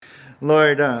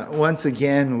Lord, once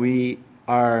again, we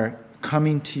are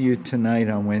coming to you tonight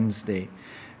on Wednesday.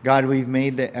 God, we've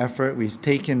made the effort. We've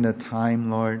taken the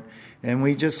time, Lord. And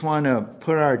we just want to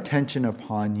put our attention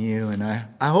upon you. And I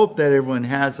hope that everyone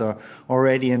has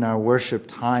already in our worship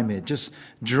time. It just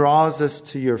draws us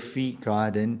to your feet,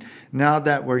 God. And now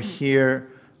that we're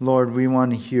here, Lord, we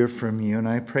want to hear from you. And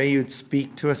I pray you'd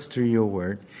speak to us through your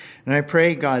word. And I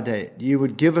pray, God, that you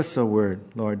would give us a word,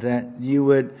 Lord, that you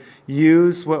would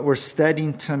use what we're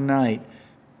studying tonight,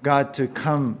 God, to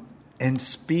come and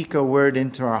speak a word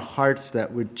into our hearts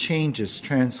that would change us,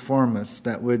 transform us,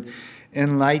 that would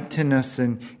enlighten us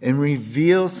and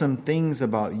reveal some things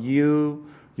about you,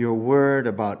 your word,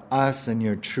 about us and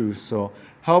your truth. So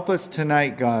help us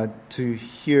tonight, God, to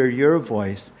hear your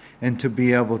voice and to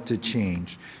be able to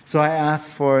change. So I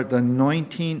ask for the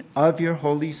anointing of your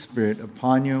Holy Spirit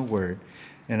upon your word.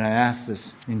 And I ask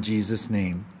this in Jesus'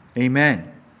 name. Amen.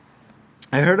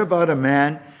 I heard about a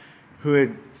man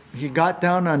who he got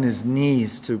down on his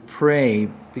knees to pray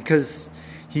because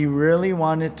he really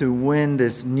wanted to win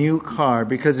this new car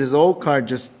because his old car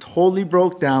just totally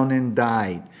broke down and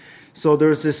died. So there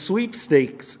was this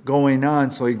sweepstakes going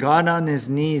on. So he got on his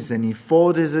knees and he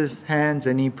folded his hands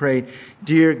and he prayed,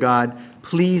 "Dear God,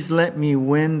 please let me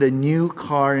win the new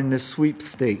car in the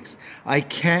sweepstakes. I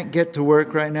can't get to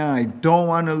work right now. I don't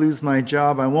want to lose my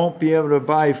job. I won't be able to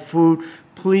buy food.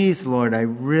 Please, Lord, I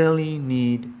really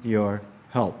need your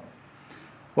help."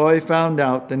 Well, he found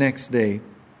out the next day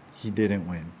he didn't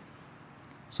win.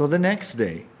 So the next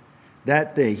day,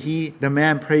 that day, the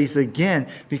man prays again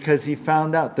because he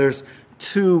found out there's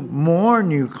 2 more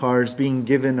new cars being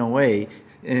given away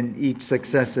in each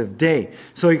successive day.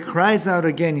 So he cries out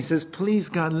again. He says, "Please,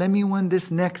 God, let me win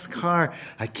this next car.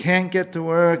 I can't get to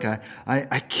work.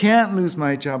 I can't lose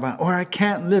my job. Or I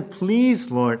can't live.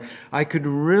 Please, Lord, I could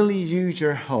really use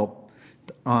your help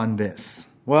on this."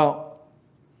 Well,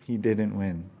 he didn't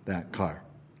win that car.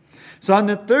 So on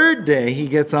the 3rd day, he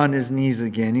gets on his knees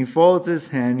again. He folds his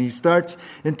hand. He starts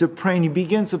into praying. He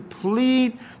begins to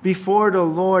plead before the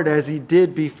Lord as he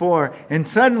did before. And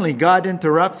suddenly God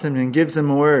interrupts him and gives him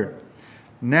a word.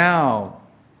 "Now,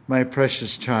 my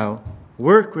precious child,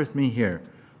 work with me here.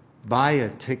 Buy a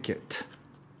ticket."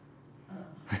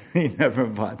 He never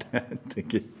bought that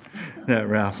ticket, that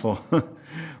raffle.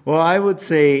 Well, I would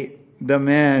say the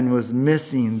man was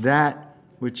missing that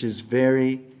which is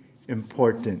very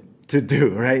important to do,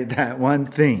 right? That one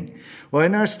thing. Well,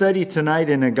 in our study tonight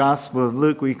in the Gospel of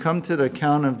Luke, we come to the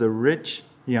account of the rich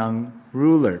young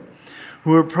ruler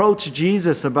who approached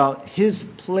Jesus about his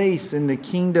place in the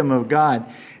kingdom of God.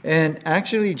 And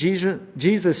actually,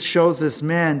 Jesus shows this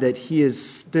man that he is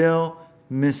still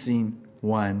missing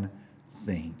one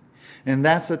thing. And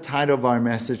that's the title of our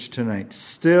message tonight.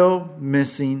 Still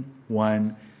missing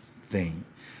one thing.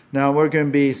 Now we're going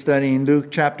to be studying Luke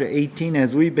chapter 18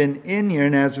 as we've been in here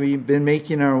and as we've been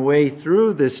making our way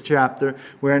through this chapter.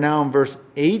 We're now in verse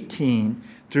 18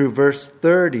 through verse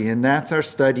 30, and that's our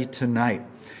study tonight.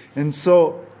 And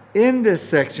so in this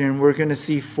section, we're going to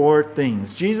see 4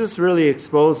 things. Jesus really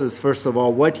exposes, first of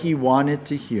all, what he wanted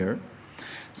to hear.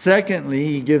 Secondly,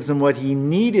 he gives them what he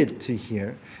needed to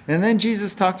hear. And then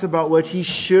Jesus talks about what he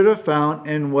should have found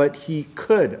and what he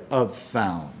could have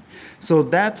found. So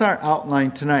that's our outline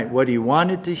tonight. What he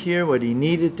wanted to hear, what he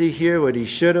needed to hear, what he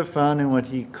should have found, and what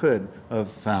he could have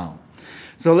found.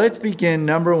 So let's begin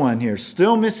number 1 here.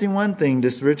 Still missing one thing,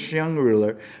 this rich young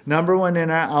ruler. Number 1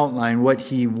 in our outline, what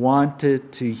he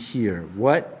wanted to hear.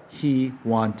 What he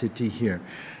wanted to hear.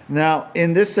 Now,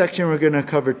 in this section, we're going to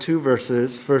cover 2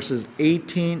 verses, verses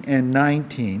 18 and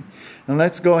 19. And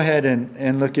let's go ahead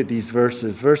and look at these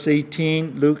verses. Verse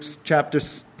 18, Luke chapter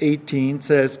 18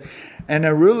 says, "And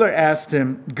a ruler asked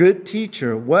him, 'Good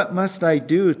teacher, what must I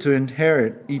do to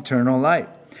inherit eternal life?'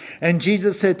 And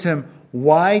Jesus said to him,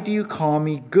 'Why do you call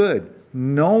me good?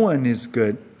 No one is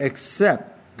good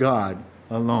except God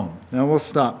alone.'" Now we'll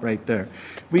stop right there.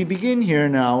 We begin here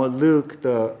now with Luke,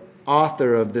 the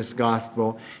author of this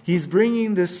gospel. He's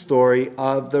bringing this story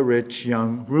of the rich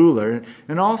young ruler.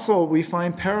 And also we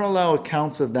find parallel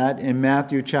accounts of that in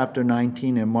Matthew chapter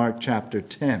 19 and Mark chapter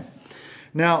 10.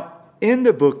 Now, in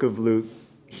the book of Luke,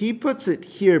 he puts it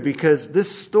here because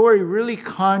this story really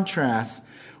contrasts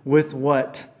with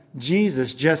what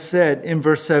Jesus just said in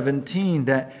verse 17,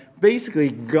 that basically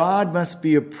God must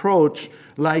be approached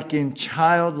like in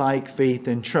childlike faith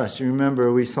and trust. You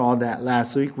remember we saw that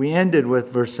last week. We ended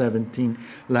with verse 17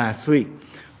 last week.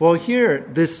 Well, here,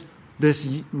 this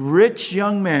rich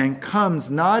young man comes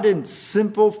not in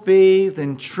simple faith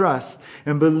and trust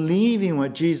and believing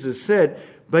what Jesus said,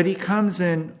 but he comes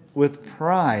in with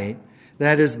pride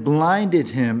that has blinded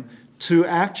him to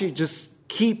actually just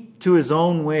keep to his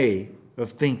own way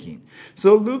of thinking.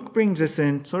 So Luke brings us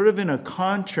in sort of in a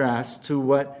contrast to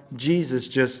what Jesus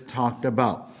just talked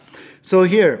about. So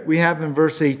here we have in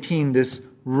verse 18 this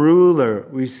ruler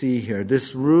we see here.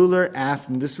 This ruler asks,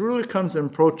 and this ruler comes and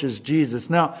approaches Jesus.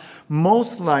 Now,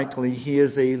 most likely he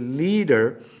is a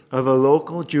leader of a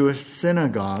local Jewish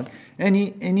synagogue, and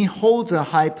he holds a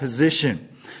high position.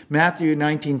 Matthew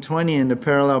 19:20 in the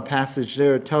parallel passage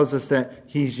there tells us that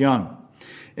he's young.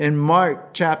 In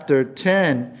Mark chapter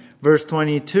 10, verse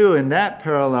 22, in that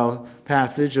parallel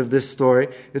passage of this story,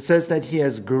 it says that he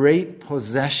has great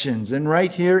possessions. And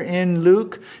right here in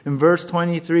Luke, in verse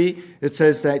 23, it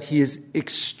says that he is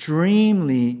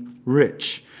extremely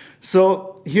rich.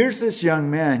 So here's this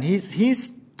young man. He's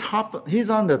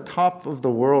on the top of the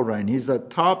world right now. He's the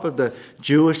top of the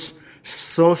Jewish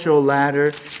social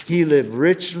ladder. He lived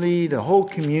richly. The whole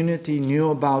community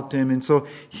knew about him. And so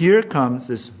here comes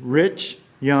this rich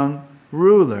young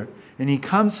ruler, and he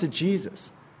comes to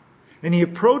Jesus. And he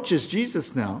approaches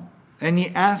Jesus now, and he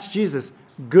asks Jesus,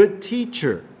 good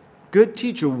teacher,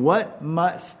 what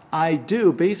must I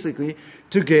do, basically,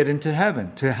 to get into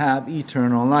heaven, to have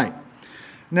eternal life?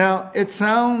 Now, it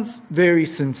sounds very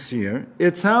sincere.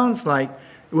 It sounds like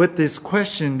with this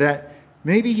question that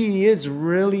maybe he is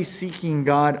really seeking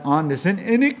God on this.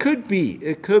 And it could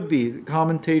be.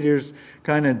 Commentators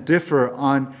kind of differ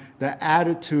on the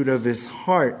attitude of his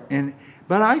heart.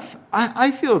 But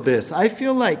I feel this. I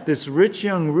feel like this rich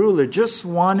young ruler just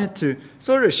wanted to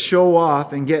sort of show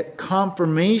off and get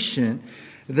confirmation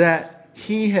that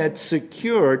he had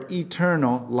secured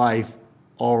eternal life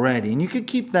already. And you could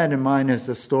keep that in mind as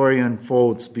the story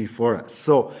unfolds before us.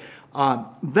 So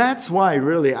that's why,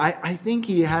 really, I think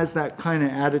he has that kind of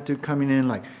attitude coming in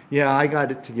like, yeah, I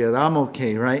got it together. I'm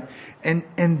okay, right?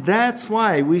 And that's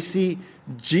why we see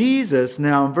Jesus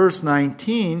now in verse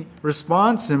 19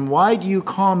 responds to him, why do you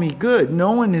call me good?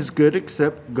 No one is good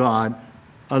except God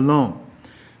alone.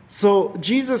 So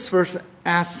Jesus first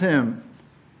asks him,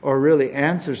 or really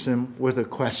answers him with a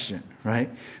question, right?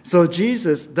 So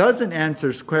Jesus doesn't answer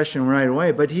his question right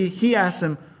away, but he asks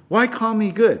him, why call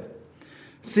me good?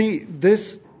 See,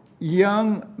 this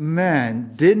young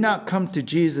man did not come to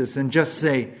Jesus and just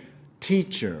say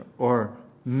teacher or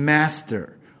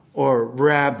master or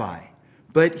rabbi,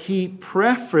 but he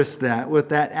prefaced that with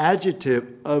that adjective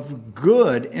of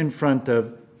good in front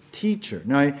of teacher.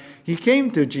 Now, he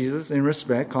came to Jesus in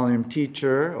respect, calling him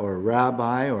teacher or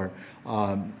rabbi, or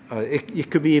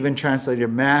it could be even translated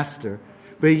master,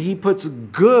 but he puts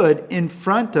good in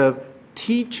front of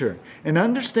teacher. And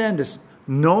understand this,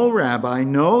 no rabbi,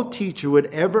 no teacher would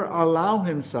ever allow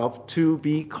himself to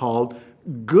be called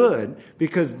good,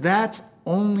 because that's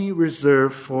only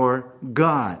reserved for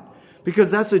God.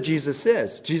 Because that's what Jesus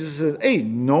says. Jesus says, hey,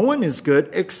 no one is good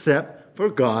except for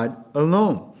God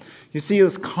alone. You see, it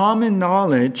was common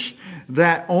knowledge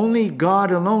that only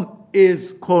God alone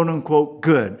is quote-unquote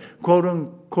good,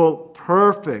 quote-unquote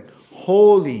perfect,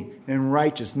 holy, and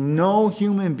righteous. No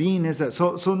human being is that.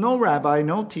 So no rabbi,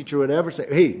 no teacher would ever say,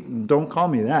 hey, don't call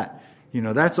me that.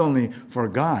 That's only for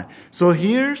God. So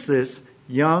here's this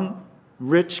young,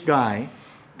 rich guy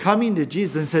coming to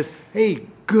Jesus and says, hey,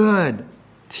 good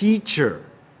teacher.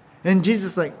 And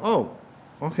Jesus is like, oh,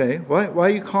 okay, why are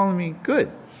you calling me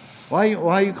good? Why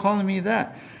are you calling me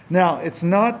that? Now, it's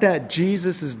not that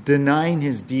Jesus is denying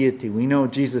his deity. We know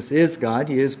Jesus is God,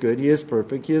 he is good, he is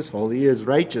perfect, he is holy, he is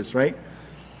righteous, right?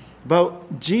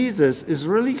 But Jesus is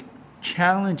really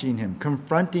challenging him,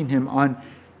 confronting him on,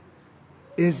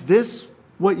 is this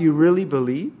what you really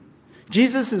believe?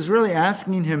 Jesus is really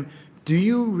asking him, do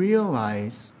you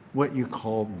realize what you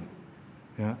called me?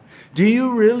 Yeah. Do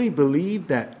you really believe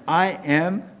that I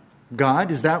am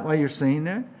God? Is that why you're saying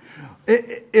that?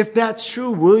 If that's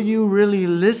true, will you really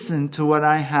listen to what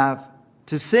I have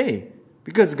to say?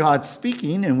 Because God's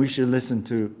speaking and we should listen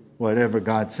to whatever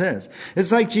God says.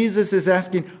 It's like Jesus is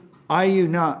asking, are you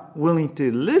not willing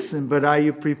to listen, but are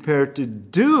you prepared to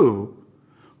do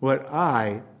what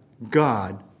I,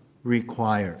 God,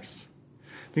 requires?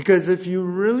 Because if you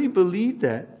really believe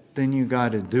that, then you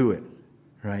got to do it,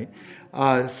 right?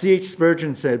 C.H.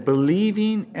 Spurgeon said,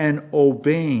 believing and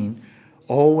obeying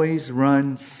always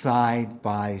run side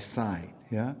by side.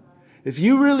 Yeah. If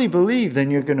you really believe, then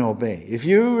you're going to obey. If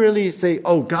you really say,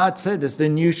 oh, God said this,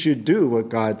 then you should do what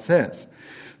God says.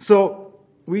 So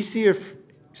we see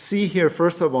here,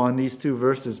 first of all, in these two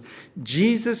verses,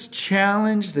 Jesus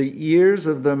challenged the ears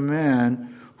of the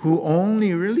man who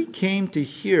only really came to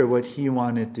hear what he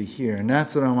wanted to hear. And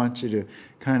that's what I want you to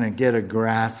kind of get a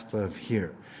grasp of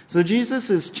here. So Jesus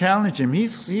is challenging him.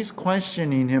 He's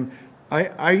questioning him.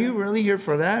 Are you really here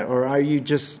for that? Or are you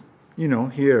just,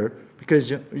 hear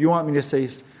because you want me to say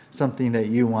something that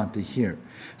you want to hear.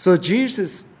 So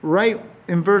Jesus, right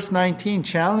in verse 19,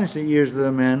 challenged the ears of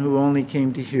the man who only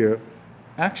came to hear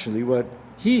actually what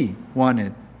he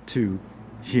wanted to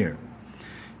hear.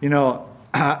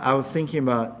 I was thinking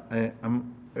about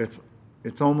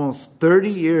it's almost 30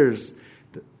 years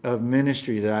of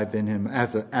ministry that I've been in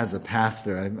as a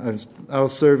pastor. I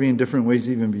was serving in different ways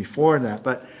even before that.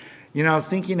 But I was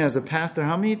thinking as a pastor,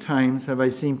 how many times have I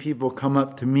seen people come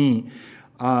up to me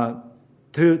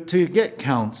to get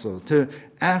counsel, to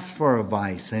ask for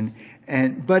advice,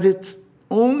 but it's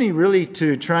only really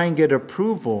to try and get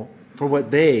approval for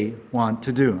what they want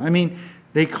to do. I mean,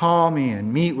 they call me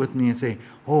and meet with me and say,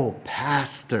 "Oh,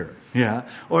 pastor," yeah,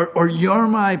 or "You're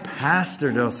my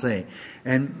pastor," they'll say,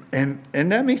 and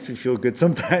that makes me feel good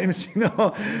sometimes,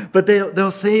 But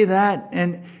they'll say that,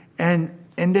 and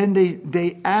then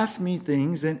they ask me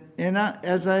things, and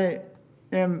as I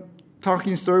am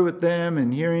talking story with them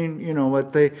and hearing,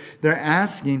 what they're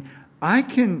asking, I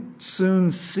can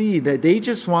soon see that they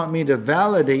just want me to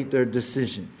validate their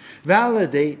decision,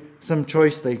 validate some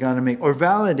choice they got to make, or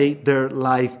validate their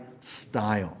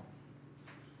lifestyle.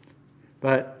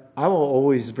 But I will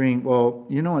always bring, well,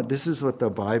 you know what, this is what the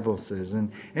Bible says.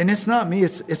 And it's not me,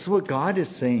 it's what God is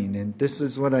saying. And this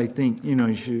is what I think,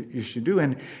 you should do.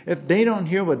 And if they don't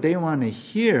hear what they want to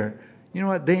hear, you know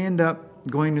what, they end up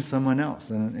going to someone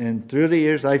else. And through the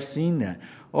years, I've seen that.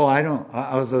 Oh, I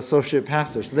was associate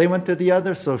pastor. So they went to the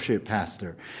other associate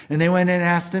pastor. And they went and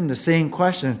asked him the same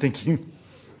question, thinking,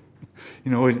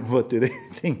 what do they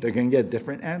think? They're going to get a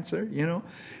different answer,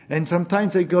 And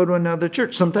sometimes they go to another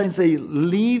church. Sometimes they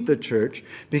leave the church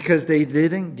because they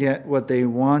didn't get what they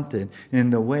wanted in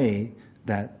the way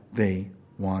that they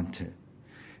wanted.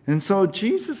 And so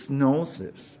Jesus knows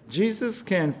this. Jesus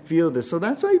can feel this. So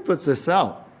that's why he puts this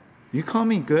out. You call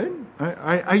me good?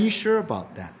 Are you sure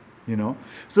about that?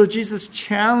 So Jesus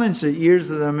challenged the ears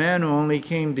of the man who only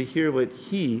came to hear what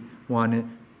he wanted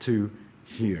to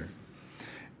hear.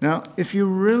 Now, if you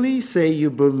really say you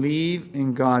believe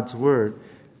in God's word,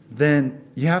 then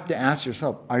you have to ask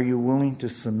yourself, are you willing to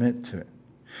submit to it?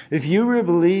 If you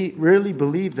really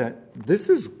believe that this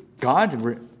is God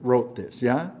wrote this,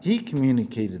 yeah? He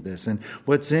communicated this, and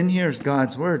what's in here is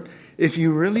God's word. If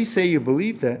you really say you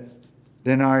believe that,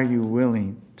 then are you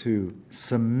willing to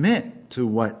submit to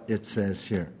what it says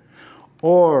here?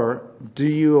 Or do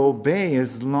you obey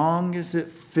as long as it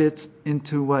fits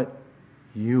into what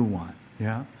you want?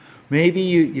 Yeah, maybe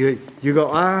you go,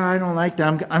 I don't like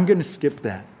that. I'm going to skip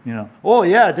that. Oh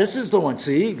yeah, this is the one.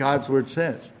 See, God's word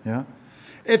says. Yeah,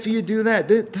 if you do that,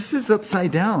 this is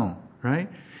upside down, right?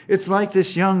 It's like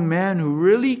this young man who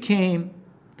really came.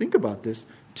 Think about this: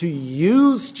 to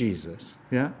use Jesus,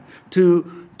 yeah,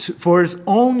 for his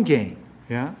own gain,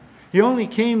 yeah. He only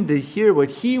came to hear what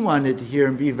he wanted to hear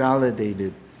and be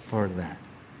validated for that.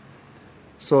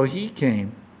 So he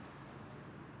came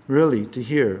really to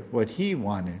hear what he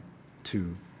wanted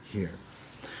to hear.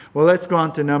 Well, let's go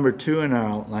on to number 2 in our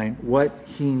outline, what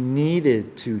he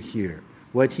needed to hear.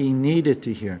 What he needed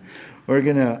to hear. We're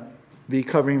going to be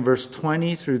covering verse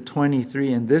 20 through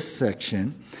 23 in this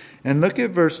section. And look at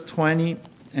verse 20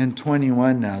 and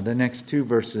 21 now, the next 2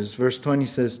 verses. Verse 20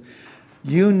 says,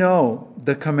 "You know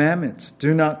the commandments.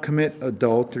 Do not commit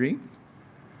adultery.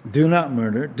 Do not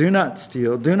murder, do not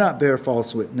steal, do not bear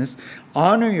false witness,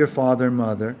 honor your father and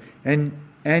mother."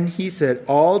 And he said,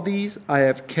 "All these I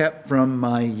have kept from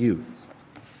my youth."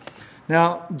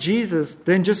 Now, Jesus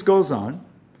then just goes on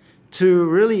to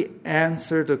really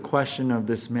answer the question of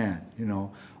this man,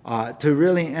 to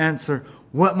really answer,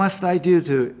 what must I do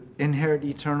to inherit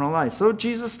eternal life? So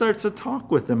Jesus starts to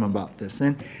talk with him about this.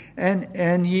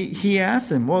 And he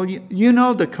asks him, well, you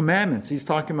know the commandments. He's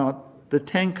talking about the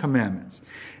 10 commandments.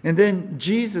 And then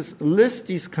Jesus lists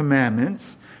these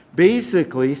commandments,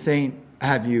 basically saying,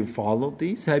 have you followed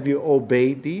these? Have you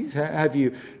obeyed these? Have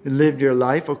you lived your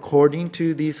life according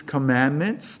to these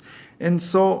commandments? And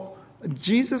so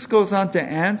Jesus goes on to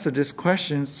answer this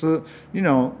question. So,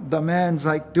 the man's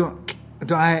like, do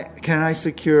I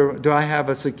have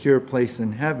a secure place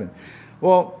in heaven?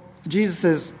 Well, Jesus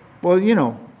says, well,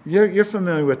 you're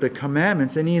familiar with the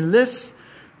commandments, and he lists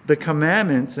the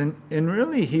commandments, and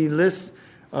really he lists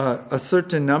a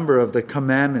certain number of the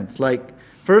commandments. Like,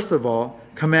 first of all,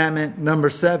 commandment number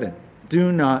 7,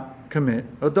 do not commit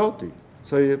adultery.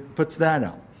 So he puts that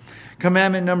out.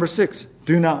 Commandment number 6,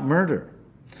 do not murder.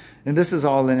 And this is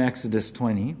all in Exodus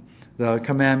 20, the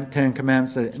 10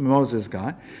 commandments that Moses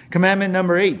got. Commandment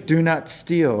number 8, do not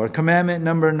steal. Or commandment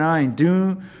number 9,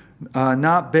 do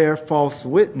not bear false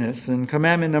witness. And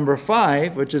commandment number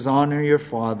 5, which is honor your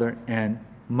father and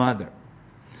mother.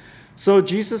 So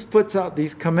Jesus puts out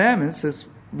these commandments, says,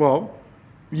 well,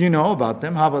 you know about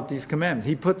them. How about these commandments?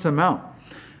 He puts them out.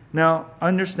 Now,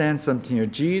 understand something here.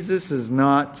 Jesus is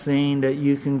not saying that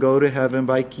you can go to heaven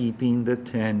by keeping the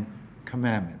 10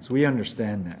 commandments. We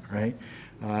understand that, right?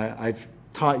 I've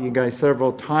taught you guys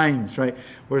several times, right?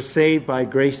 We're saved by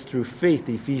grace through faith,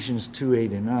 Ephesians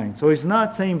 2:8 and 9. So he's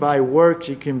not saying by works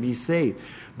you can be saved.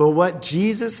 But what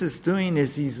Jesus is doing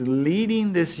is he's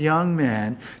leading this young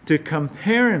man to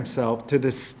compare himself to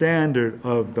the standard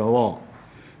of the law.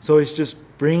 So he's just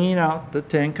bringing out the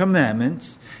 10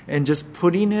 commandments and just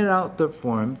putting it out there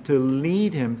for him to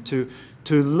lead him to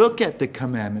look at the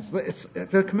commandments.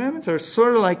 The commandments are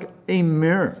sort of like a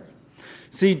mirror.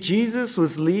 See, Jesus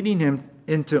was leading him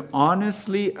into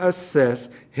honestly assess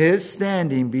his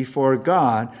standing before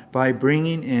God by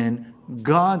bringing in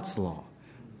God's law,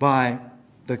 by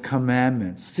the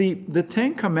commandments. See, the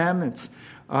 10 commandments,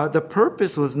 the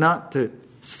purpose was not to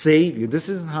save you. This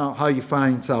isn't how you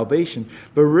find salvation,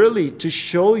 but really to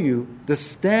show you the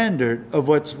standard of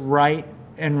what's right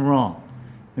and wrong.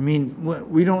 I mean,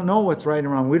 we don't know what's right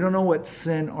and wrong. We don't know what's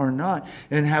sin or not.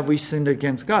 And have we sinned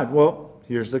against God? Well,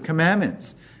 here's the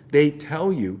commandments. They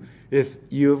tell you if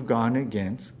you have gone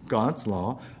against God's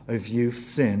law, if you've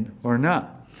sinned or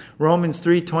not. Romans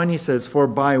 3:20 says, "For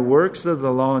by works of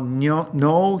the law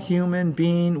no human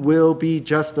being will be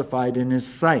justified in his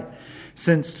sight,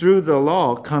 since through the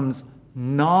law comes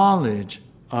knowledge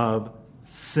of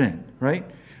sin." Right?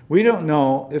 We don't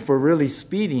know if we're really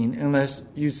speeding unless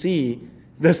you see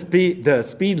the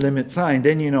speed limit sign.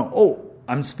 Then you know, oh,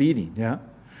 I'm speeding. Yeah?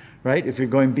 Right? If you're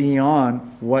going beyond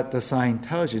what the sign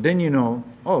tells you, then you know,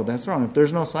 oh, that's wrong. If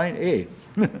there's no sign, hey,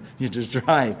 you just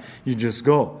drive. You just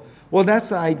go. Well, that's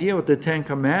the idea with the 10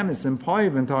 Commandments. And Paul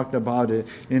even talked about it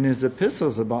in his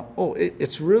epistles about,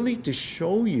 it's really to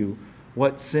show you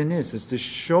what sin is. It's to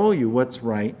show you what's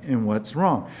right and what's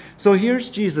wrong. So here's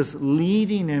Jesus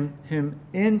leading him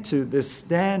into the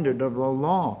standard of the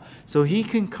law so he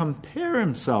can compare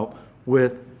himself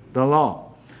with the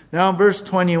law. Now in verse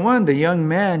 21, the young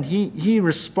man, he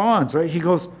responds, right? He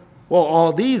goes, well,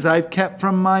 all these I've kept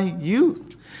from my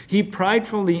youth. He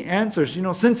pridefully answers,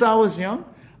 since I was young,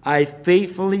 I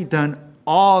faithfully done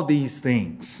all these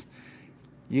things.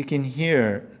 You can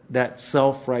hear that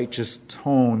self-righteous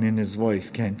tone in his voice,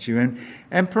 can't you?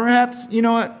 And perhaps, you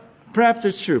know what? Perhaps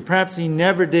it's true. Perhaps he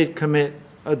never did commit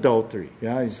adultery.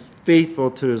 Yeah, he's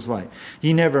faithful to his wife.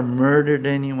 He never murdered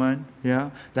anyone. Yeah,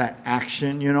 that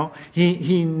action.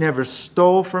 He never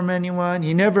stole from anyone.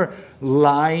 He never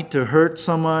lied to hurt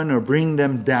someone or bring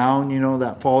them down.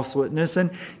 That false witness.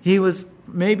 And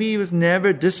maybe he was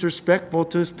never disrespectful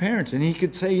to his parents. And he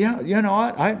could say, yeah, you know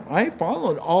what? I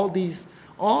followed all this.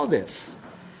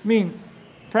 I mean,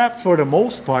 perhaps for the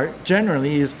most part, generally,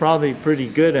 he's probably pretty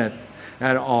good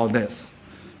at all this.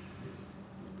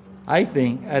 I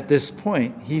think at this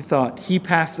point, he thought he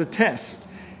passed the test.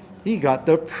 He got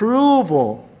the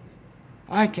approval.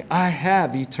 I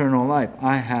have eternal life.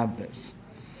 I have this.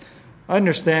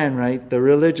 Understand, right? The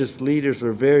religious leaders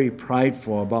were very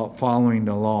prideful about following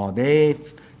the law. They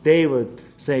would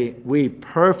say, we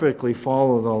perfectly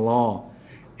follow the law.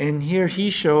 And here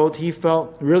he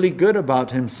felt really good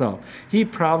about himself. He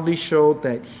proudly showed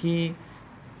that he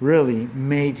really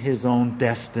made his own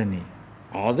destiny.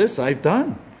 All this I've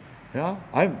done. Yeah,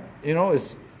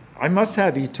 I must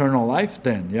have eternal life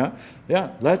then.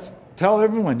 Yeah. Let's tell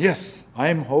everyone, yes,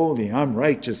 I'm holy, I'm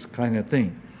righteous, kind of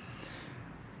thing.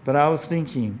 But I was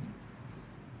thinking,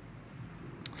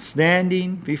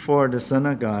 standing before the Son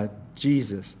of God,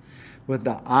 Jesus, with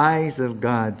the eyes of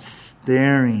God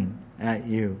staring at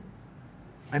you.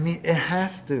 I mean, it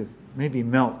has to maybe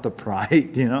melt the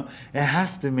pride, It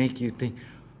has to make you think,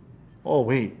 oh,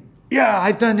 wait, yeah,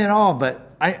 I've done it all, but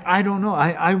I don't know.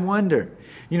 I wonder.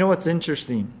 You know what's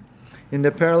interesting? In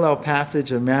the parallel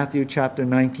passage of Matthew chapter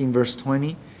 19, verse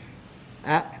 20,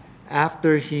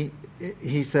 after he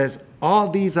says, all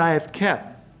these I have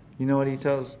kept, you know what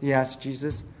he asks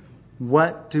Jesus?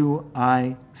 What do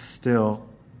I still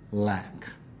lack?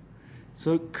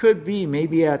 So it could be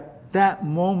maybe at that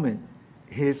moment,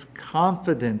 his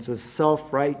confidence of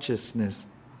self-righteousness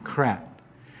cracked.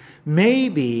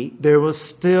 Maybe there was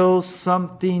still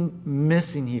something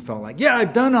missing, he felt like. Yeah,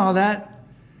 I've done all that.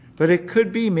 But it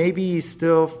could be maybe he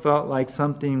still felt like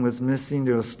something was missing.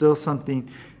 There was still something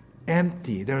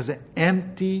empty. There was an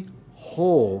empty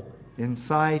hole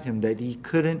inside him that he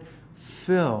couldn't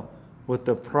fill with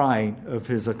the pride of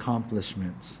his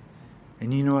accomplishments.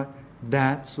 And you know what?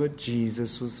 That's what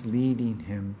Jesus was leading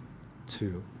him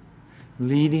to.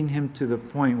 Leading him to the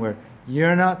point where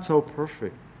you're not so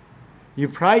perfect. You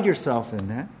pride yourself in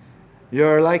that.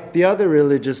 You're like the other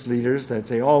religious leaders that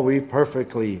say, oh, we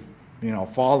perfectly,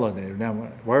 followed it.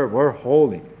 Now we're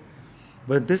holy.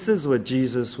 But this is what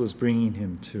Jesus was bringing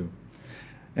him to.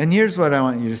 And here's what I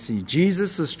want you to see.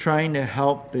 Jesus was trying to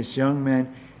help this young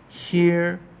man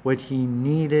hear what he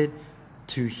needed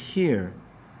to hear.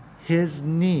 His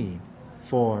need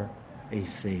for a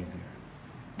Savior.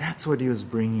 That's what he was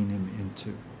bringing him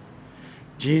into.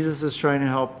 Jesus is trying to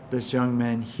help this young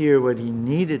man hear what he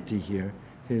needed to hear.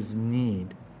 His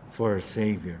need for a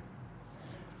Savior.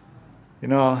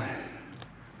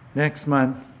 Next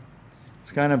month,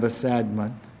 it's kind of a sad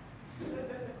month.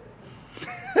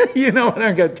 You know what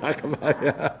I'm going to talk about,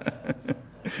 yeah.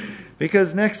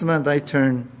 Because next month I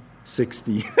turn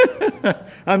 60.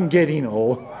 I'm getting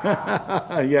old.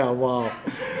 Yeah, wow.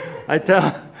 I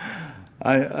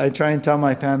try and tell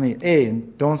my family, hey,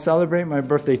 don't celebrate my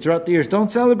birthday throughout the years. Don't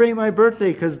celebrate my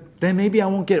birthday because then maybe I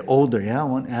won't get older. Yeah, I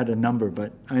won't add a number,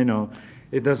 but I know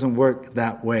it doesn't work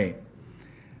that way.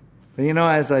 But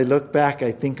as I look back,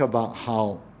 I think about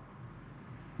how,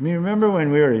 remember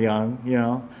when we were young,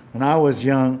 when I was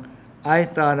young, I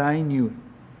thought I knew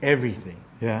everything,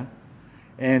 yeah?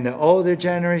 And the older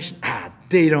generation,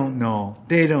 they don't know.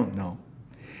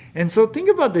 And so think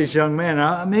about this young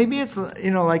man. Maybe it's,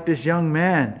 like this young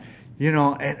man, and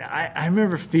I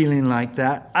remember feeling like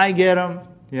that. I get him,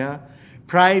 yeah?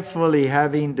 Pridefully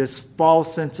having this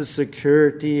false sense of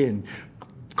security and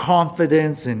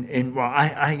confidence and well,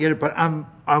 I get it, but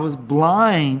I was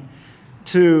blind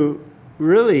to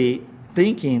really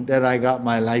thinking that I got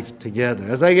my life together.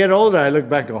 As I get older, I look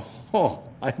back and go,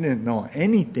 I didn't know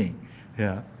anything.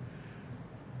 Yeah.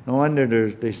 No wonder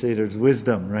they say there's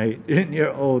wisdom, right, in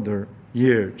your older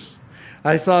years.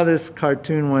 I saw this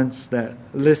cartoon once that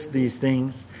lists these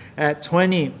things. At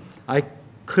 20, I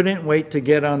couldn't wait to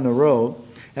get on the road.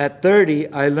 At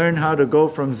 30, I learned how to go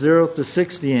from 0 to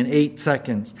 60 in 8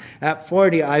 seconds. At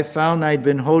 40, I found I'd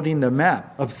been holding the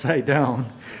map upside down.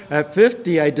 At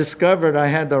 50, I discovered I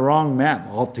had the wrong map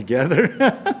altogether.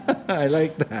 I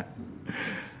like that.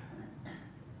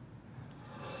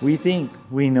 We think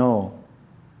we know.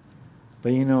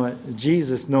 But you know what?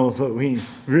 Jesus knows what we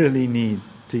really need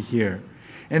to hear.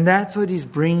 And that's what he's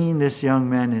bringing this young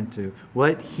man into.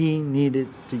 What he needed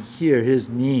to hear, his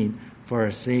need for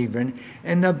a Savior.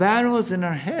 And the battle is in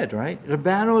our head, right? The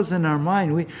battle is in our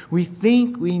mind. We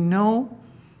think we know,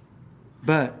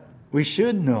 but we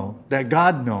should know that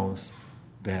God knows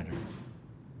better.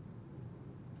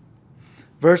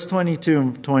 Verse 22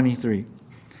 and 23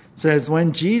 says,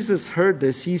 when Jesus heard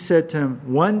this, he said to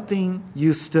him, one thing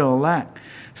you still lack.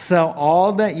 Sell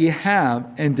all that you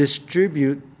have and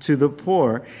distribute to the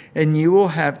poor, and you will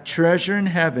have treasure in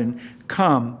heaven.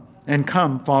 Come,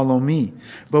 follow me.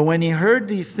 But when he heard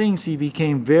these things, he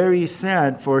became very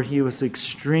sad, for he was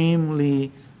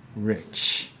extremely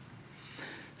rich.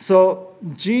 So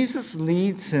Jesus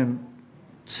leads him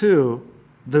to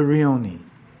the real need.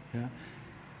 Yeah?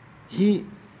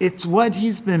 It's what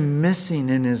he's been missing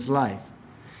in his life.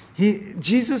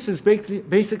 Jesus is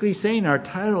basically saying, our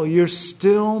title, you're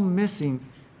still missing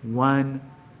one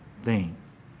thing.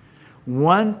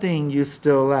 One thing you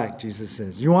still lack, Jesus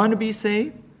says. You want to be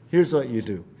saved? Here's what you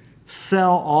do.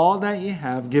 Sell all that you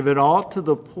have, give it all to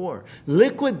the poor.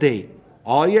 Liquidate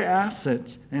all your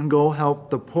assets and go help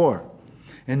the poor.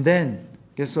 And then,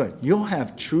 guess what? You'll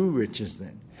have true riches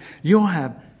then. You'll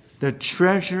have the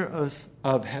treasure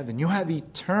of heaven. You'll have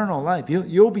eternal life.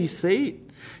 You'll be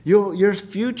saved. Your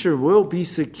future will be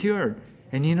secured.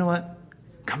 And you know what?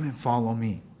 Come and follow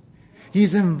me.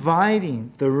 He's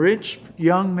inviting the rich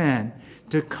young man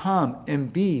to come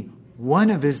and be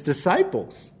one of his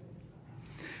disciples.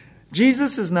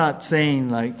 Jesus is not saying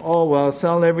like, oh, well,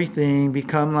 sell everything,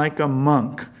 become like a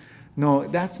monk. No,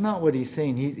 that's not what he's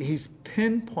saying. He's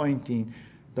pinpointing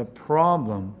the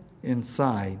problem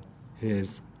inside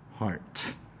his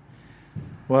heart.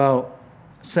 Well,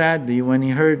 sadly, when he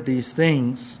heard these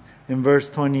things, in verse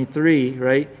 23,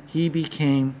 right, he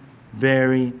became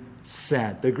very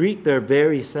sad. The Greek there,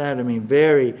 very sad,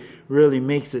 very really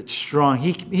makes it strong.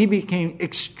 He became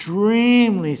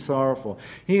extremely sorrowful.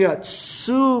 He got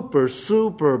super,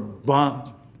 super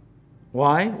bummed.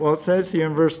 Why? Well, it says here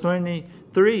in verse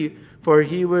 23, for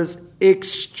he was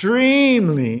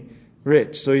extremely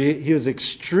rich. So he was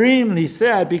extremely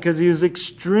sad because he was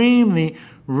extremely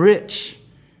rich.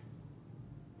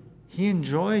 He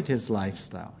enjoyed his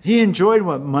lifestyle. He enjoyed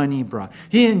what money brought.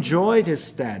 He enjoyed his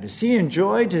status. He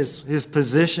enjoyed his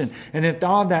position. And if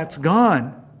all that's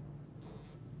gone,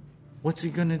 what's he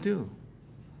going to do?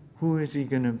 Who is he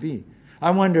going to be?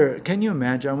 I wonder, can you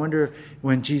imagine? I wonder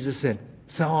when Jesus said,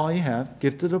 sell all you have,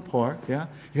 give to the poor. Yeah,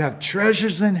 you have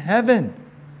treasures in heaven.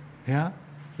 Yeah?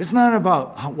 It's not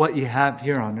about what you have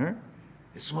here on earth.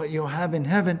 It's what you'll have in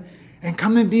heaven. And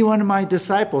come and be one of my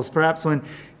disciples. Perhaps when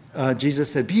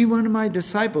Jesus said, be one of my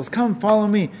disciples. Come, follow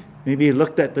me. Maybe he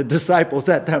looked at the disciples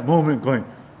at that moment going,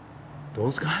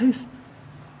 those guys?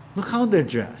 Look how they're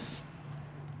dressed.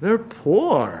 They're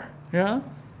poor. Yeah?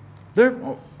 They're,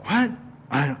 what?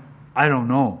 I don't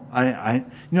know.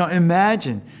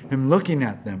 Imagine him looking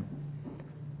at them.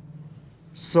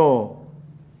 So,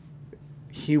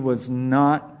 he was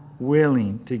not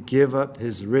willing to give up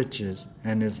his riches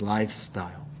and his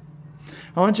lifestyle.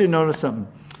 I want you to notice something.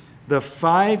 The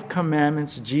 5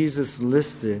 commandments Jesus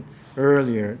listed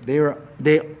earlier,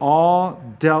 they all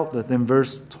dealt with, in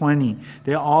verse 20,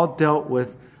 they all dealt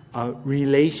with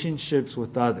relationships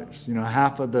with others.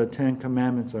 Half of the 10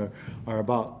 commandments are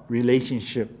about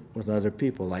relationship with other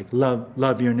people, like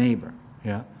love your neighbor.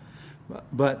 Yeah.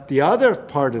 But the other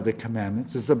part of the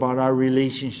commandments is about our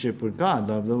relationship with God.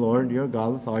 Love the Lord your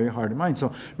God with all your heart and mind.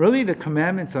 So really the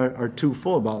commandments are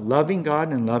twofold, about loving God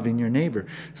and loving your neighbor.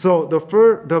 So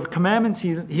the commandments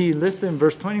he listed in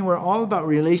verse 20 were all about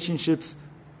relationships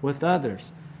with others.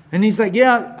 And he's like,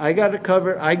 yeah, I got it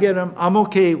covered. I get them. I'm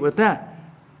okay with that.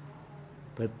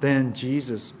 But then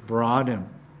Jesus brought him,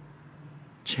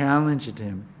 challenged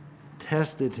him,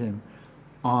 tested him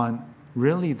on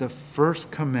really the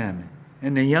first commandment.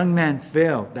 And the young man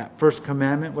failed that first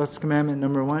commandment. What's commandment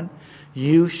number 1?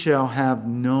 You shall have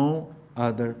no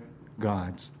other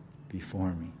gods before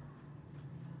me.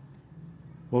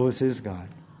 What was his God?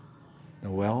 The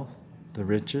wealth, the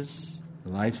riches, the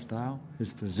lifestyle,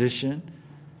 his position,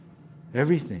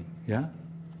 everything. Yeah?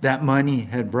 That money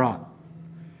had brought.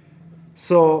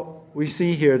 So we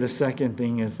see here the second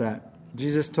thing is that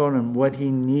Jesus told him what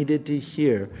he needed to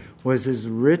hear was his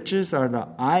riches are the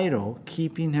idol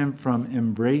keeping him from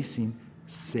embracing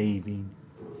saving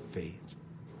faith.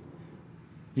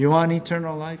 You want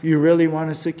eternal life? You really want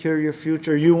to secure your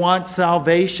future? You want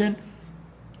salvation?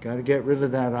 You got to get rid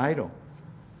of that idol.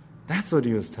 That's what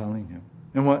he was telling him.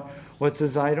 And what's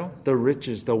his idol? The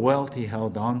riches, the wealth he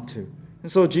held on to.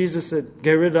 And so Jesus said,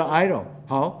 get rid of the idol.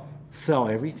 How? Sell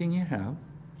everything you have.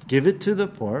 Give it to the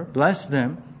poor. Bless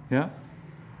them. Yeah?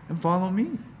 And follow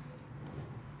me.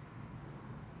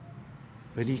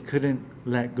 But he couldn't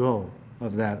let go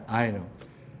of that idol.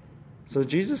 So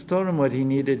Jesus told him what he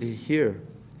needed to hear.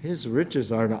 His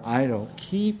riches are the idol,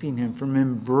 keeping him from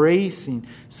embracing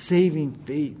saving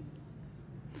faith.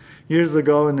 Years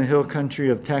ago in the hill country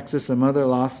of Texas, a mother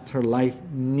lost her life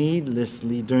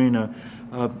needlessly during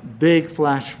a big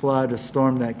flash flood, a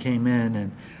storm that came in.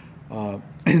 And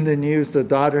in the news, the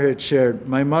daughter had shared,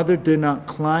 my mother did not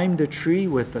climb the tree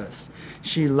with us.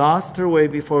 She lost her way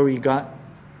before we got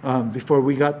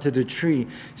to the tree.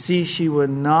 See, she would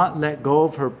not let go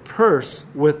of her purse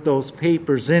with those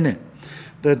papers in it.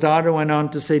 The daughter went on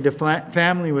to say the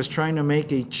family was trying to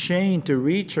make a chain to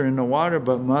reach her in the water,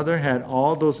 but mother had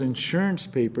all those insurance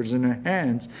papers in her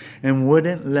hands and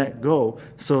wouldn't let go,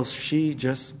 so she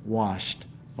just washed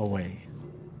away.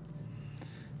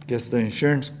 Guess the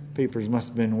insurance papers must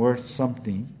have been worth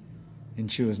something,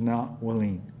 and she was not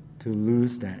willing to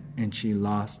lose that, and she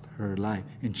lost her life,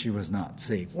 and she was not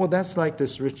saved. Well, that's like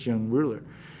this rich young ruler.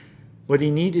 What he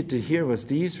needed to hear was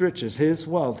these riches, his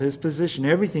wealth, his position,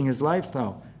 everything, his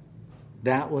lifestyle.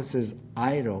 That was his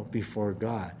idol before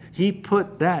God. He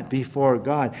put that before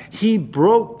God. He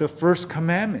broke the first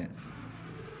commandment.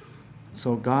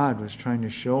 So God was trying to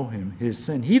show him his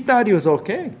sin. He thought he was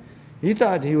okay. He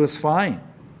thought he was fine.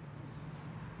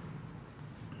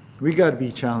 We got to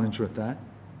be challenged with that.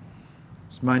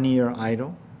 Is money your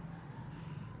idol?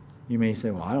 You may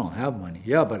say, well, I don't have money.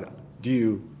 Yeah, but do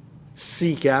you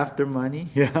seek after money?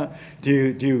 Yeah.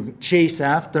 Do you chase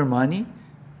after money?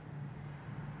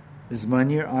 Is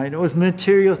money your idol? Is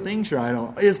material things your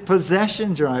idol? Is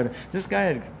possessions your idol? This guy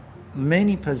had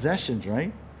many possessions,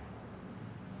 right?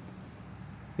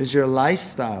 Is your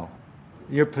lifestyle,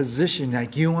 your position,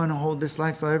 like you want to hold this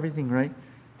lifestyle, everything, right?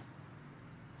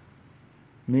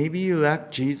 Maybe you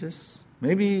left Jesus.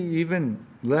 Maybe you even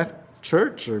left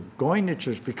church or going to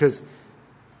church because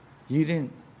you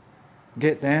didn't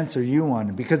get the answer you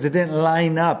wanted, because it didn't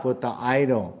line up with the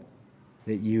idol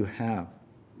that you have.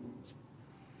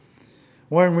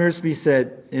 Warren Wiersbe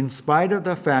said, in spite of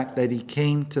the fact that he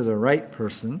came to the right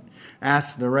person,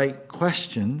 asked the right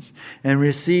questions, and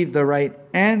received the right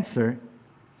answer,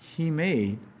 he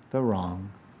made the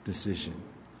wrong decision.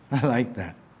 I like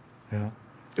that. Yeah.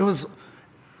 It was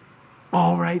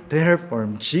all right there for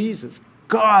him. Jesus,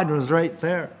 God was right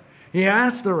there. He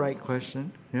asked the right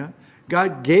question. Yeah.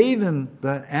 God gave him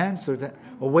the answer,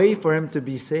 a way for him to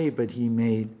be saved, but he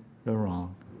made the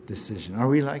wrong decision. Are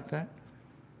we like that?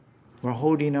 We're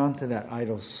holding on to that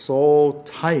idol so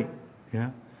tight,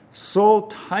 yeah, so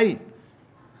tight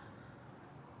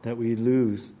that we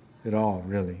lose it all,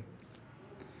 really.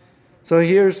 So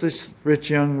here's this rich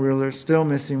young ruler, still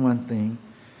missing one thing.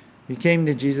 He came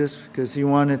to Jesus because he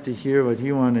wanted to hear what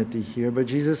he wanted to hear, but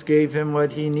Jesus gave him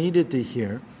what he needed to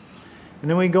hear. And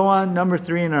then we go on, number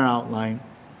 3 in our outline,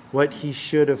 what he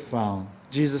should have found.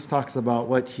 Jesus talks about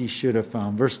what he should have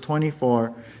found, verse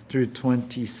 24 through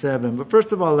 27. But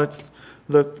first of all, let's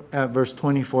look at verse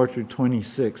 24 through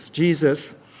 26.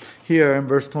 Jesus, here in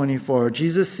verse 24,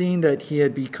 Jesus, seeing that he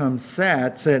had become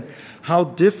sad, said, "How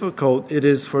difficult it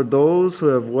is for those who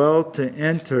have wealth to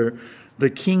enter the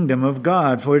kingdom of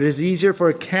God. For it is easier for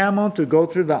a camel to go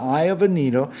through the eye of a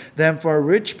needle than for a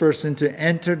rich person to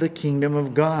enter the kingdom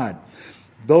of God."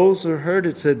 Those who heard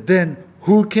it said, "Then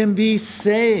who can be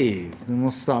saved?" And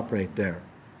we'll stop right there.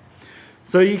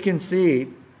 So you can see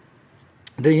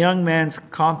the young man's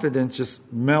confidence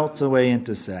just melts away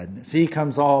into sadness. He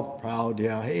comes all proud.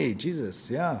 Yeah, hey,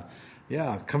 Jesus, yeah,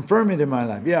 confirm it in my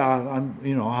life. Yeah, I'm,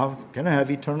 how can I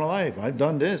have eternal life? I've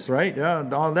done this, right? Yeah,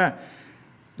 all that.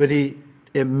 But it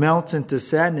melts into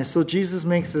sadness. So Jesus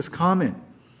makes this comment: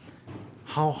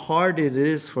 how hard it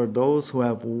is for those who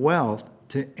have wealth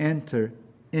to enter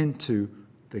into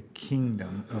the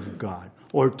kingdom of God,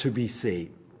 or to be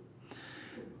saved.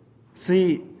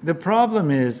 See, the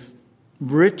problem is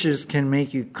riches can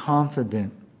make you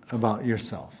confident about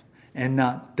yourself and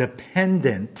not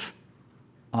dependent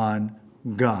on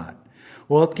God.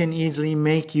 Wealth can easily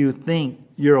make you think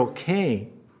you're okay,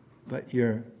 but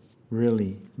you're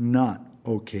really not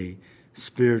okay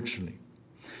spiritually.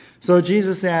 So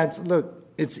Jesus adds, look,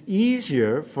 it's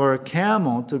easier for a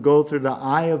camel to go through the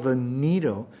eye of a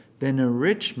needle than a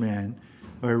rich man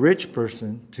or a rich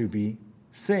person to be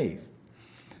saved.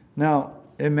 Now,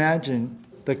 imagine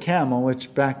the camel,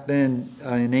 which back then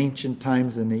in ancient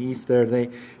times in the East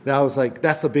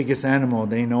that's the biggest animal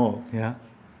they know of, yeah?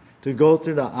 To go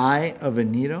through the eye of a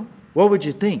needle, what would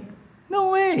you think?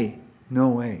 No way.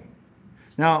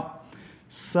 Now,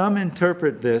 some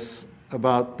interpret this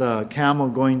about the camel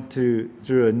going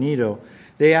through a needle.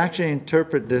 They actually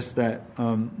interpret this that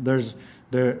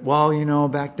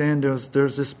back then there's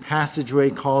this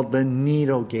passageway called the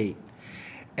Needle Gate,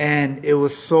 and it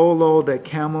was so low that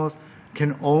camels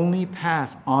can only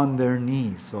pass on their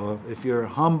knees. So if you're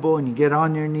humble and you get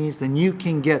on your knees, then you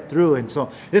can get through, and so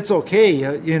it's okay.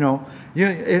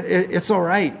 It's all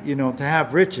right, to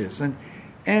have riches,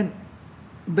 and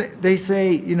they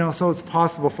say, so it's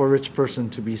possible for a rich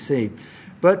person to be saved,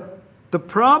 but the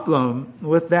problem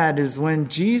with that is when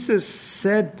Jesus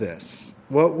said this,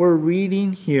 what we're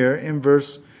reading here in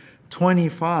verse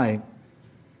 25,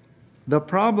 the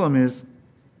problem is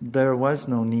there was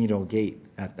no needle gate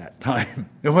at that time.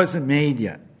 It wasn't made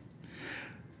yet.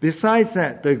 Besides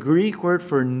that, the Greek word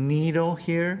for needle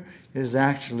here is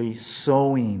actually a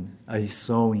sewing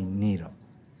needle.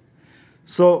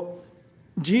 So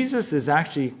Jesus is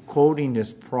actually quoting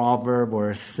this proverb or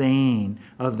a saying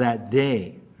of that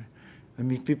day. I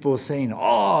mean, people are saying,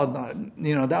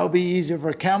 that would be easier for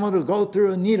a camel to go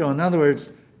through a needle. In other words,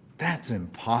 that's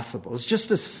impossible. It's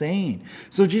just a saying.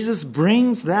 So Jesus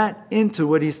brings that into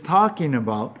what he's talking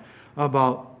about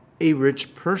a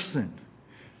rich person.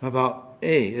 About,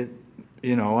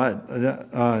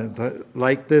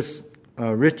 like this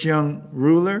rich young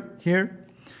ruler here,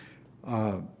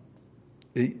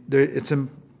 it's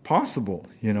impossible,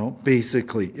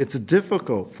 basically. It's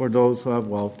difficult for those who have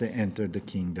wealth to enter the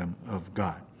kingdom of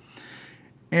God.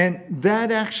 And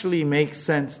that actually makes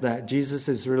sense that Jesus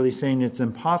is really saying it's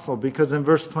impossible, because in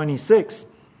verse 26,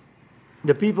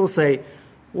 the people say,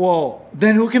 well,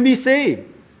 then who can be saved?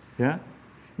 Yeah.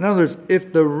 In other words,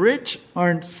 if the rich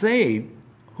aren't saved,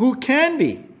 who can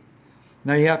be?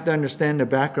 Now you have to understand the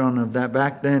background of that.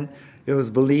 Back then, it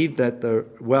was believed that the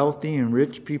wealthy and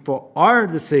rich people are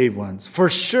the saved ones. For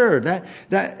sure. That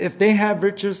if they have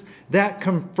riches, that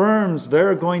confirms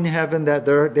they're going to heaven, that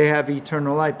they have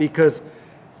eternal life, because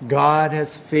God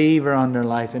has favor on their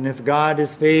life. And if God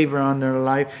has favor on their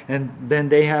life, and then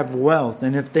they have wealth.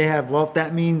 And if they have wealth,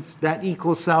 that means that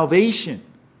equals salvation.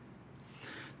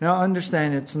 Now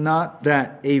understand, it's not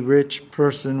that a rich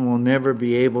person will never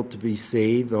be able to be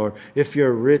saved, or if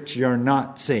you're rich, you're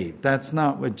not saved. That's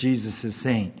not what Jesus is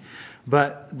saying.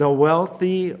 But the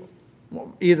wealthy,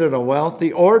 either the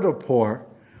wealthy or the poor,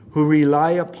 who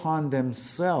rely upon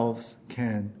themselves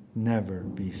can never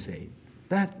be saved.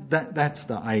 That's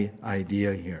the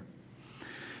idea here.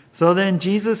 So then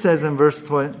Jesus says in verse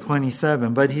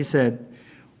 27, but he said,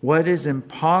 what is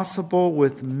impossible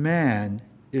with man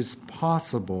is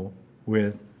possible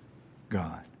with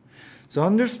God. So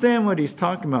understand what he's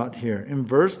talking about here. In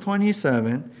verse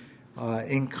 27,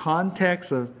 in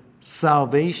context of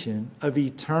salvation, of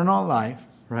eternal life,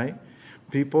 right?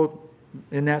 People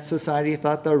in that society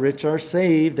thought the rich are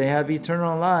saved, they have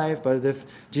eternal life, but if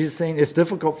Jesus is saying it's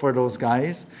difficult for those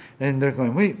guys, and they're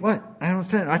going, wait, what? I don't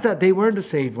understand. I thought they were the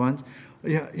saved ones.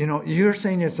 You're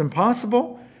saying it's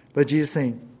impossible, but Jesus is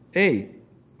saying, hey,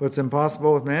 what's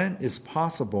impossible with man is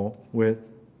possible with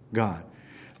God.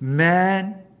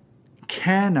 Man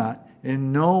cannot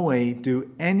in no way do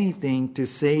anything to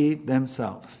save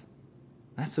themselves.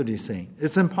 That's what he's saying.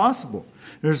 It's impossible.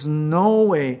 There's no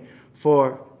way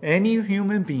for any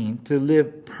human being to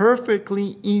live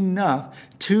perfectly enough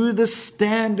to the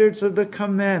standards of the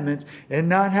commandments and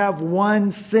not have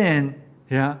one sin,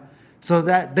 so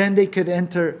that then they could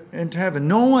enter into heaven.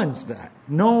 No one's that.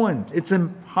 No one. It's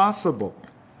impossible.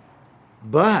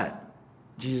 But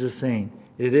Jesus is saying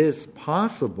it is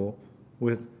possible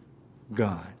with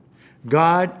God.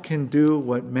 God can do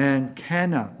what man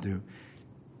cannot do.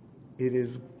 It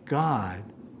is God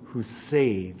who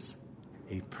saves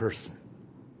a person.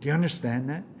 Do you understand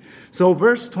that? So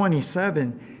verse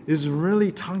 27 is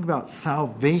really talking about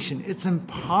salvation. It's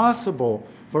impossible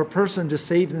for a person to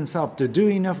save themselves, to do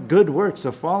enough good works,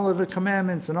 to follow the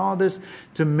commandments and all this,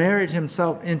 to merit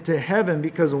himself into heaven,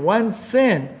 because one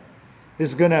sin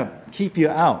is going to keep you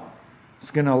out.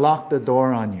 It's going to lock the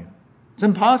door on you. It's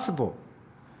impossible.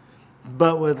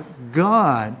 But with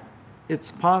God,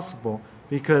 it's possible,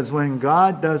 because when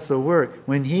God does the work,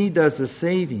 when He does the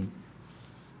saving,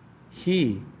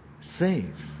 He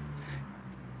saves.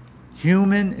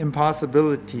 Human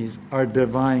impossibilities are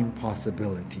divine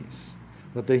possibilities.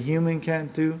 What the human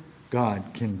can't do, God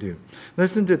can do.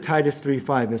 Listen to Titus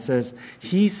 3:5. It says,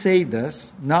 He saved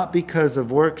us, not because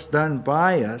of works done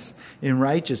by us in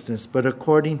righteousness, but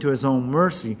according to His own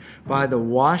mercy, by the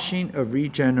washing of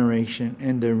regeneration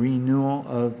and the renewal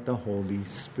of the Holy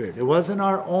Spirit. It wasn't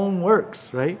our own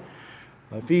works, right?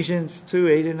 Ephesians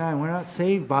 2:8-9. We're not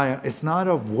saved by it. It's not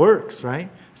of works, right?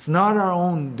 It's not our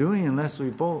own doing unless we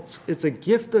boast. It's a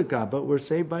gift of God, but we're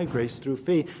saved by grace through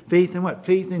faith. Faith in what?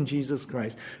 Faith in Jesus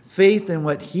Christ. Faith in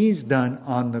what He's done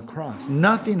on the cross.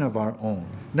 Nothing of our own.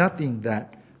 Nothing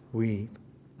that we've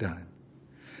done.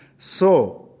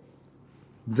 So,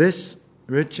 this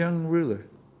rich young ruler,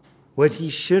 what he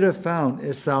should have found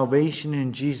is salvation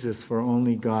in Jesus, for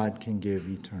only God can give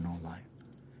eternal life.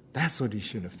 That's what he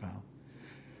should have found.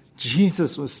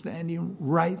 Jesus was standing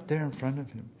right there in front of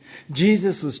him.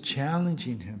 Jesus was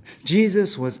challenging him.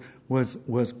 Jesus was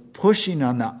pushing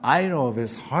on the idol of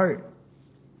his heart.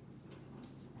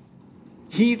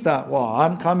 He thought, well,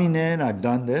 I'm coming in, I've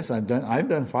done this, I've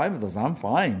done 5 of those, I'm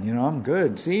fine, I'm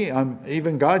good. See,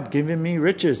 even God giving me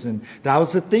riches, and that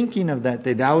was the thinking of that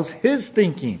day. That was his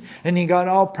thinking, and he got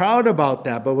all proud about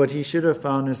that. But what he should have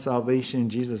found is salvation in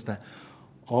Jesus.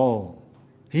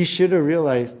 He should have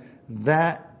realized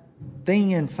that thing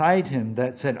inside him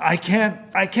that said, I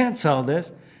can't sell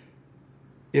this,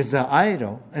 is the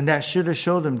idol, and that should have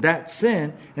showed him that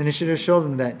sin, and it should have showed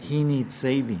him that he needs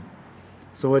saving.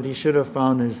 So what he should have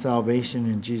found is salvation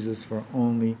in Jesus, for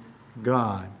only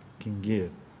God can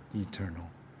give eternal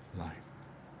life.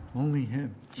 Only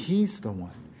Him. He's the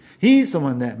one. He's the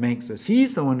one that makes us.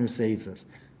 He's the one who saves us.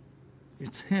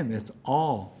 It's Him. It's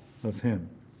all of Him.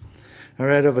 I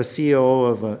read of a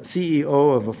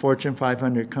CEO of a Fortune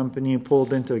 500 company who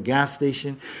pulled into a gas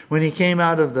station. When he came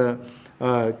out of the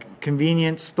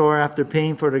convenience store after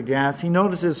paying for the gas, he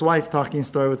noticed his wife talking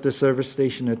story with the service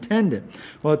station attendant.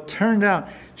 Well, it turned out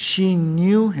she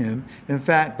knew him. In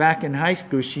fact, back in high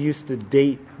school, she used to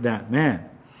date that man.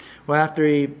 Well, after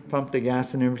he pumped the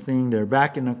gas and everything, they're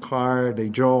back in the car. They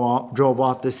drove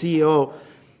off. The CEO,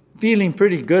 feeling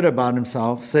pretty good about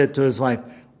himself, said to his wife,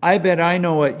 I bet I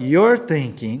know what you're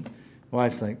thinking.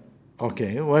 Wife's like,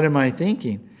 okay, what am I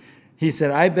thinking? He said,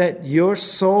 I bet you're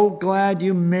so glad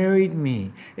you married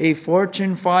me, a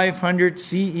Fortune 500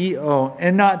 CEO,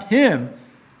 and not him,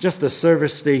 just a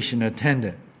service station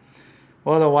attendant.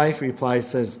 Well, the wife replies,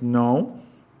 says, no.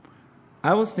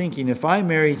 I was thinking if I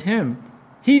married him,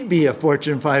 he'd be a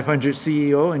Fortune 500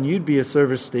 CEO and you'd be a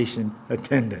service station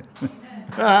attendant.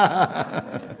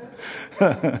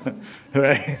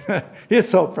 Right? He's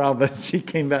so proud, but she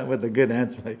came back with a good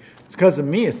answer. Like, it's because of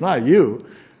me, it's not you.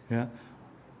 Yeah.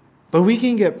 But we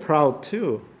can get proud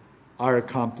too. Our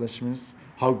accomplishments,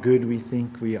 how good we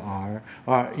think we are.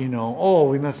 We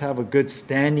must have a good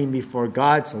standing before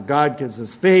God, so God gives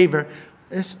us favor.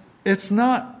 It's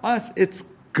not us, it's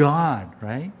God,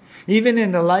 right? Even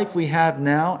in the life we have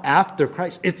now after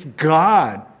Christ, it's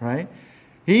God, right?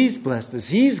 He's blessed us.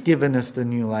 He's given us the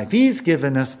new life. He's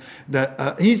given us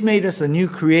He's made us a new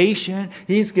creation.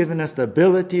 He's given us the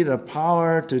ability, the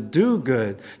power to do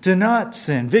good, to not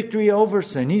sin, victory over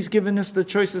sin. He's given us the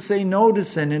choice to say no to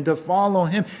sin and to follow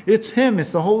Him. It's Him.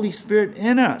 It's the Holy Spirit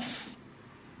in us.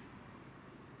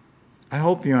 I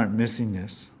hope you aren't missing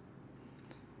this.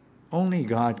 Only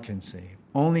God can save.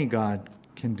 Only God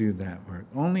can do that work.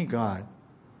 Only God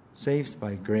saves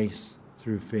by grace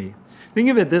through faith. Think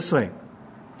of it this way.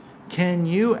 Can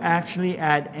you actually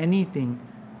add anything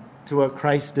to what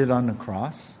Christ did on the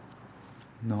cross?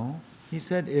 No. He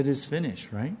said it is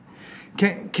finished, right?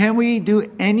 Can we do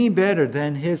any better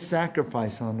than His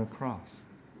sacrifice on the cross?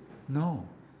 No.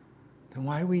 Then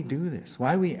why we do this?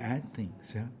 Why we add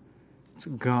things? Yeah? It's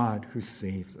God who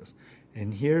saves us.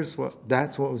 And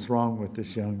that's what was wrong with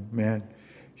this young man.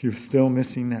 He was still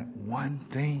missing that one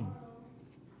thing.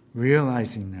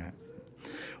 Realizing that.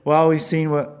 Well, we've seen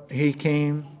what he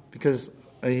came because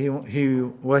what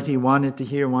he wanted to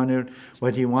hear,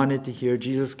 what he wanted to hear.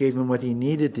 Jesus gave him what he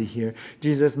needed to hear.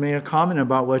 Jesus made a comment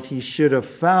about what he should have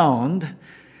found.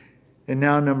 And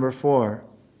now number 4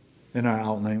 in our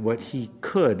outline, what he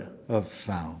could have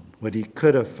found. What he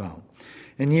could have found.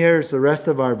 And here's the rest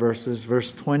of our verses,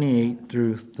 verse 28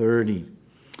 through 30.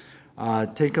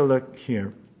 Take a look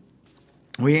here.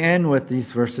 We end with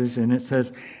these verses, and it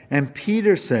says, and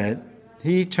Peter said,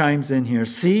 he chimes in here,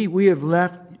 see, we have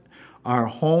left our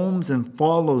homes and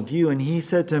followed you. And he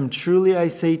said to him, truly I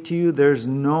say to you, there's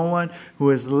no one who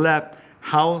has left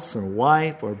house or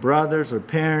wife or brothers or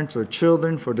parents or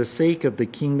children for the sake of the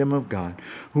kingdom of God,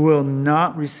 who will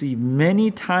not receive many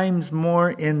times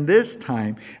more in this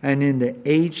time and in the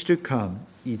age to come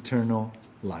eternal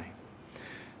life.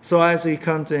 So as we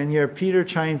come to end here, Peter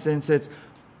chimes in and says,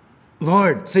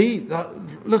 Lord, see,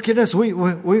 look at us.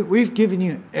 We've given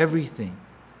you everything.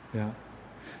 Yeah.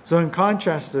 So in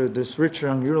contrast to this rich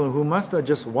young ruler who must have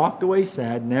just walked away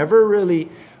sad, never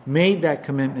really made that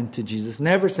commitment to Jesus,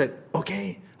 never said,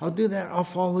 okay, I'll do that. I'll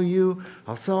follow you.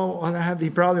 I'll sell what I have.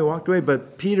 He probably walked away.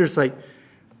 But Peter's like,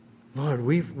 Lord,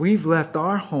 we've left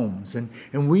our homes and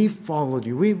we've followed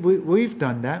you. We've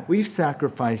done that. We've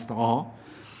sacrificed all.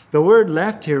 The word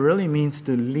left here really means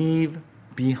to leave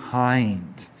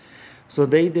behind. So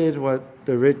they did what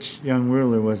the rich young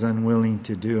ruler was unwilling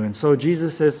to do. And so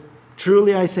Jesus says,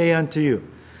 truly I say unto you.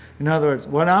 In other words,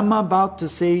 what I'm about to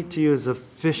say to you is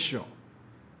official.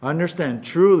 Understand,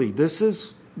 truly, this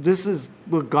is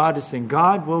what God is saying.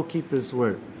 God will keep His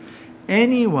word.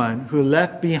 Anyone who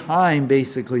left behind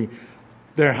basically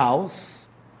their house,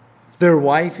 their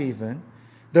wife even,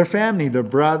 their family, their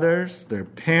brothers, their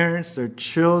parents, their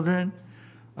children.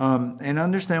 And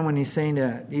understand when he's saying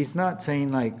that, he's not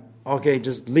saying like, okay,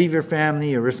 just leave your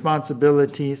family, your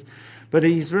responsibilities. But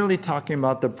he's really talking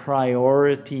about the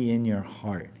priority in your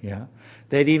heart. Yeah,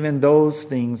 that even those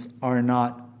things are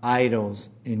not idols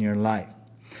in your life.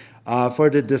 For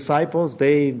the disciples,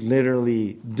 they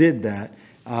literally did that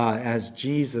as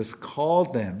Jesus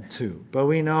called them to. But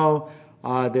we know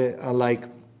that like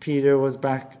Peter was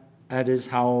back at his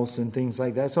house and things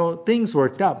like that. So things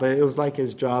worked out, but it was like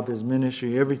his job, his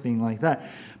ministry, everything like that.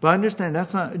 But understand,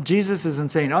 that's not, Jesus isn't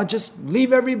saying, oh, just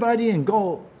leave everybody and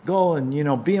go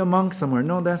and, be a monk somewhere.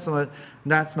 No, that's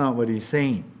not what he's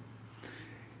saying.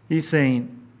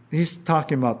 He's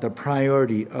talking about the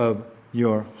priority of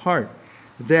your heart.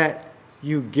 That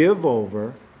you give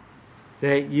over,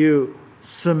 that you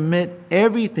submit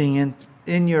everything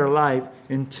in your life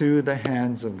into the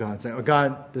hands of God. Say, oh,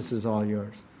 God, this is all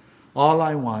yours. All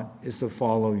I want is to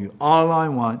follow you. All I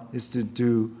want is to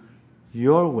do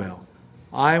your will.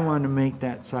 I want to make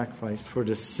that sacrifice for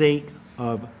the sake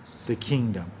of the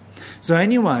kingdom. So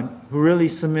anyone who really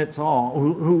submits all,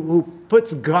 who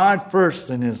puts God first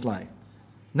in his life,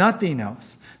 nothing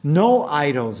else, no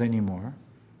idols anymore.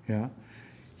 Yeah.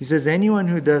 He says anyone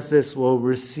who does this will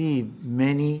receive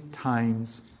many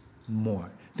times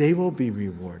more. They will be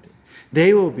rewarded.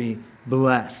 They will be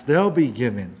blessed. They'll be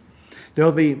given.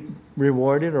 They'll be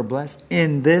rewarded or blessed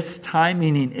in this time,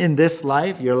 meaning in this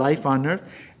life, your life on earth,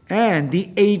 and the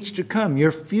age to come,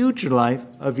 your future life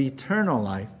of eternal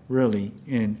life, really,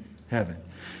 in heaven.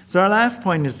 So our last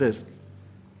point is this.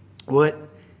 What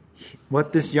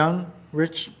this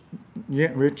rich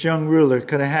young ruler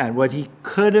could have had, what he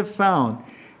could have found,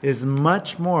 is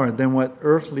much more than what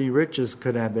earthly riches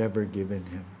could have ever given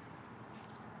him.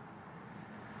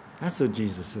 That's what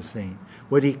Jesus is saying.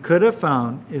 What he could have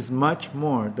found is much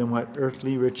more than what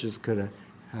earthly riches could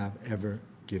have ever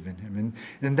given him.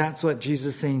 And that's what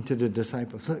Jesus is saying to the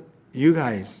disciples. Look, you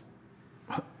guys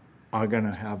are going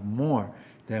to have more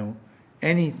than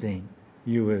any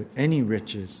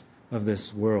riches of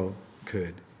this world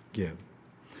could give.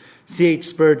 C.H.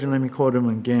 Spurgeon, let me quote him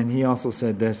again. He also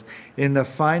said this: in the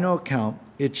final account,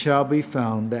 it shall be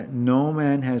found that no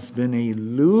man has been a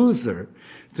loser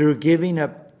through giving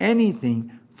up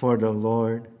anything for the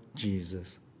Lord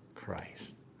Jesus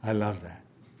Christ. I love that.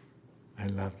 I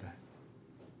love that.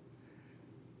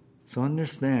 So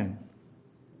understand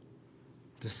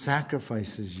the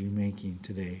sacrifices you're making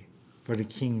today for the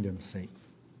kingdom's sake.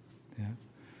 Yeah?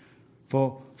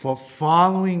 For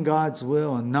following God's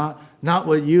will and not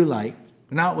what you like,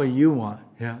 not what you want,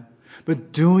 yeah,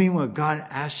 but doing what God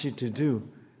asks you to do.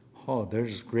 Oh,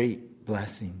 there's great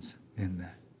blessings in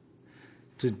that.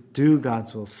 To do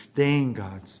God's will, stay in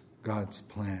God's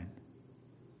plan.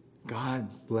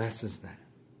 God blesses that.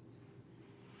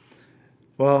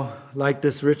 Well, like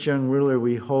this rich young ruler,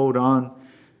 we hold on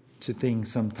to things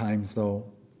sometimes, though,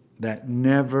 that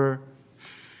never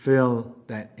fill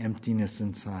that emptiness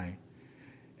inside.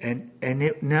 And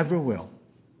it never will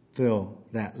fill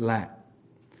that lack.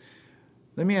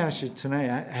 Let me ask you tonight,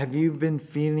 have you been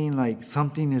feeling like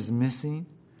something is missing?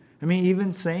 I mean,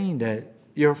 even saying that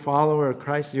you're a follower of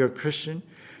Christ, you're a Christian,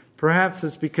 perhaps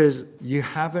it's because you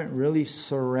haven't really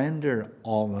surrendered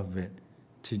all of it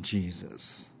to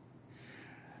Jesus.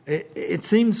 It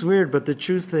seems weird, but the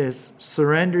truth is,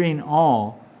 surrendering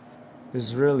all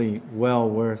is really well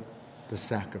worth the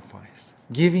sacrifice.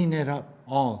 Giving it up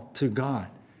all to God,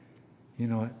 you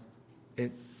know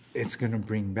what? It's going to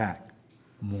bring back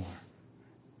more.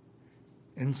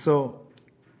 And so,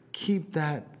 keep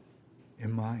that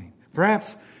in mind.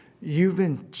 Perhaps you've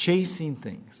been chasing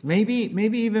things. Maybe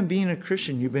even being a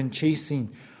Christian, you've been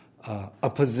chasing a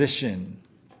position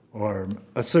or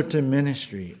a certain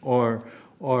ministry or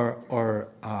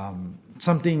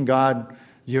something God,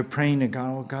 you're praying to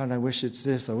God, oh God, I wish it's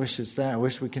this, I wish it's that, I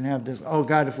wish we can have this. Oh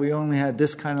God, if we only had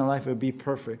this kind of life, it would be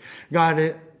perfect.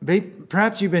 God,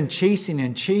 perhaps you've been chasing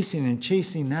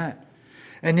that.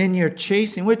 And then you're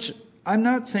chasing, which I'm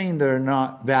not saying they're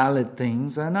not valid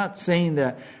things. I'm not saying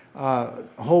that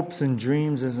hopes and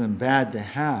dreams isn't bad to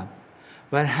have.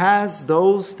 But has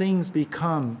those things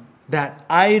become that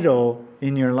idol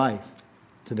in your life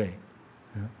today?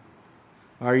 Yeah.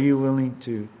 Are you willing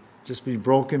to just be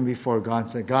broken before God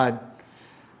and say, God,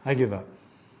 I give up.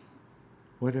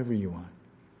 Whatever you want.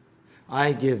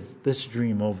 I give this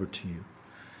dream over to you.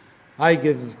 I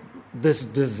give this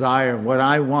desire, what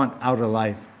I want out of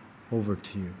life, over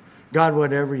to you. God,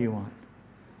 whatever you want.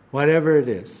 Whatever it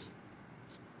is.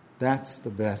 That's the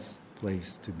best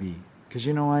place to be. Because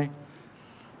you know why?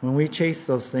 When we chase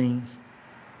those things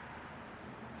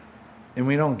and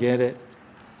we don't get it,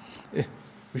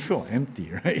 we feel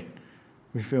empty, right?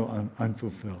 We feel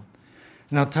unfulfilled.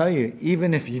 And I'll tell you,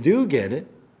 even if you do get it,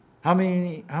 how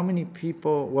many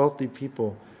people, wealthy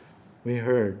people, we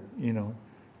heard,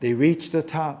 they reach the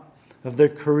top of their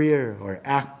career, or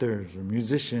actors or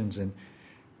musicians, and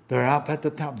they're up at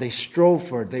the top. They strove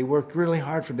for it. They worked really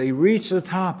hard for it. They reach the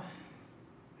top,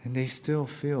 and they still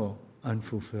feel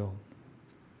unfulfilled.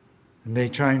 And they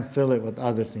try and fill it with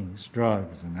other things,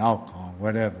 drugs and alcohol,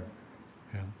 whatever.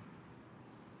 Yeah.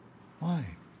 Why?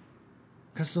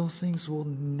 Because those things will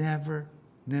never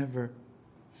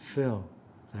fill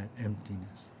that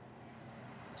emptiness.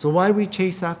 So why do we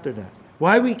chase after that?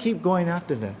 Why do we keep going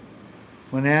after that?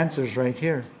 When the answer is right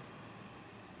here.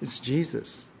 It's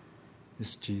Jesus.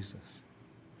 It's Jesus.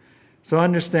 So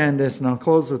understand this, and I'll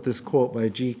close with this quote by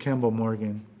G. Campbell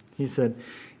Morgan. He said,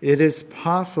 "It is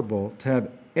possible to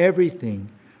have everything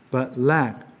but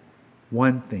lack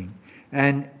one thing,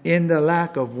 and in the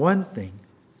lack of one thing,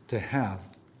 to have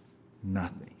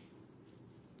nothing."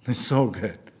 It's so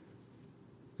good.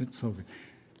 It's so good.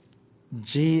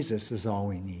 Jesus is all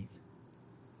we need.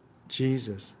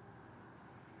 Jesus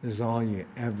is all you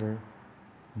ever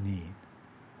need.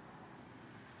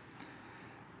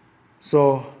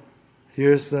 So,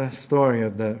 here's the story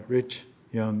of the rich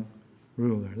young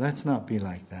ruler. Let's not be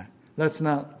like that. Let's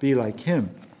not be like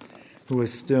him, who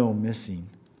is still missing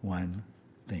one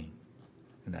thing.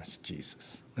 And that's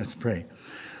Jesus. Let's pray.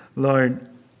 Lord,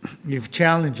 you've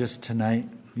challenged us tonight.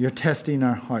 You're testing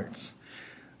our hearts.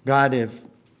 God, if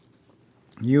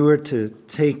you were to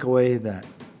take away that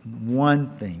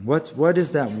one thing, what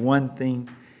is that one thing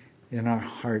in our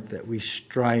heart that we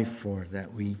strive for,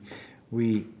 that we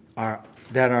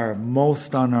are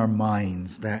most on our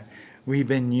minds, that we've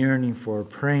been yearning for,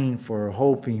 praying for,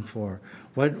 hoping for?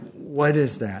 What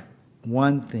is that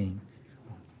one thing?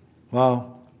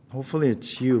 Well, hopefully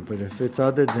it's you, but if it's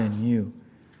other than you,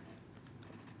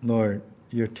 Lord,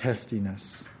 you're testing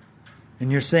us.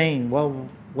 And you're saying, well,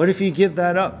 what if you give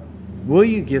that up? Will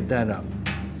you give that up?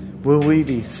 Will we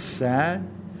be sad?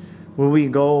 Will we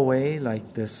go away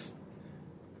like this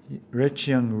rich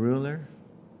young ruler,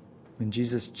 when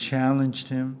Jesus challenged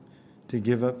him to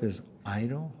give up his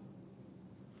idol?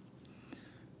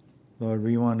 Lord,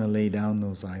 we want to lay down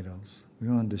those idols. We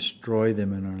want to destroy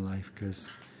them in our life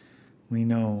because we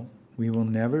know we will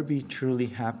never be truly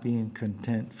happy and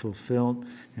content, fulfilled,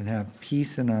 and have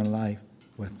peace in our life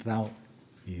without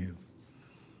you.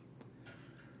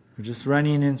 We're just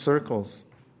running in circles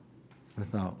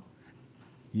without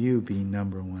you being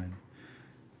number one.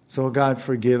 So God,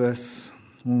 forgive us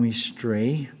when we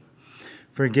stray.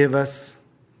 Forgive us,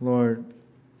 Lord,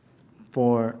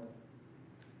 for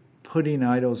putting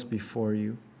idols before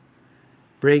you,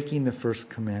 breaking the first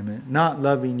commandment, not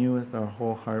loving you with our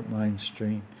whole heart, mind,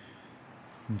 strength,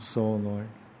 and soul, Lord.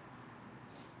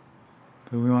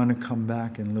 But we want to come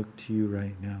back and look to you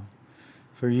right now.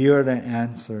 For you are the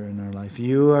answer in our life.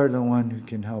 You are the one who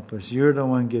can help us. You're the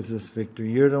one who gives us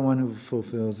victory. You're the one who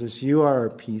fulfills us. You are our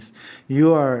peace.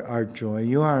 You are our joy.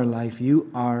 You are our life.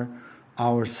 You are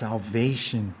our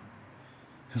salvation.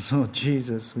 And so,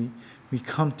 Jesus, we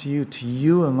come to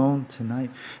you alone tonight.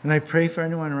 And I pray for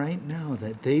anyone right now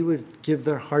that they would give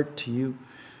their heart to you,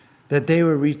 that they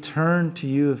would return to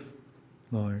you,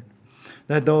 Lord.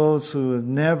 That those who have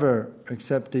never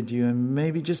accepted you and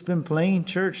maybe just been playing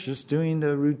church, just doing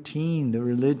the routine, the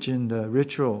religion, the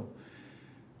ritual.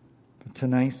 But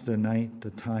tonight's the night, the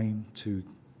time to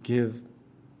give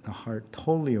the heart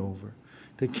totally over,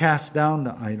 to cast down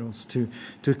the idols, to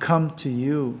come to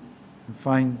you and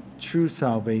find true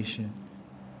salvation.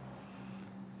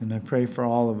 And I pray for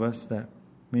all of us that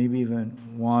maybe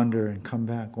even wander and come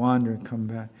back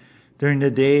during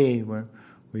the day where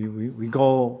we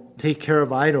go take care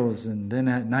of idols, and then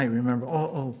at night remember,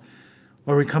 or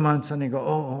we come on Sunday and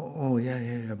go,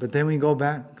 yeah. But then we go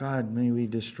back, God, may we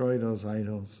destroy those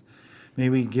idols. May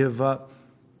we give up,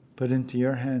 put into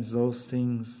your hands those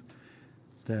things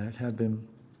that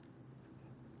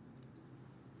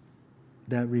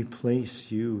replace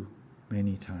you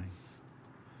many times.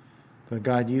 But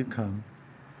God, you come.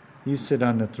 You sit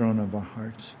on the throne of our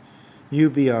hearts. You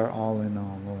be our all in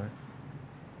all, Lord.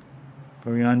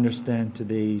 For we understand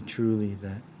today truly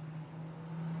that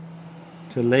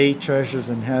to lay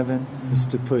treasures in heaven is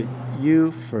to put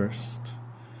you first,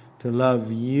 to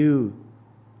love you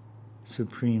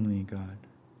supremely, God,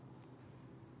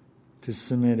 to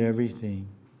submit everything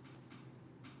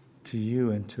to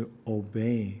you and to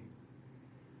obey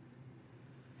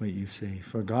what you say.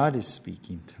 For God is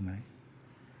speaking tonight.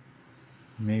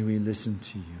 May we listen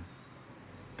to you.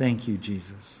 Thank you,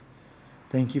 Jesus.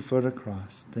 Thank you for the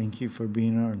cross. Thank you for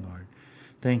being our Lord.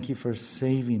 Thank you for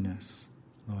saving us,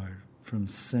 Lord, from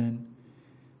sin.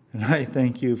 And I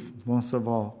thank you most of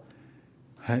all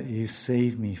that you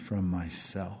saved me from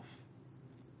myself.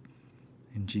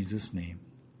 In Jesus' name,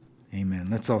 amen.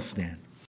 Let's all stand.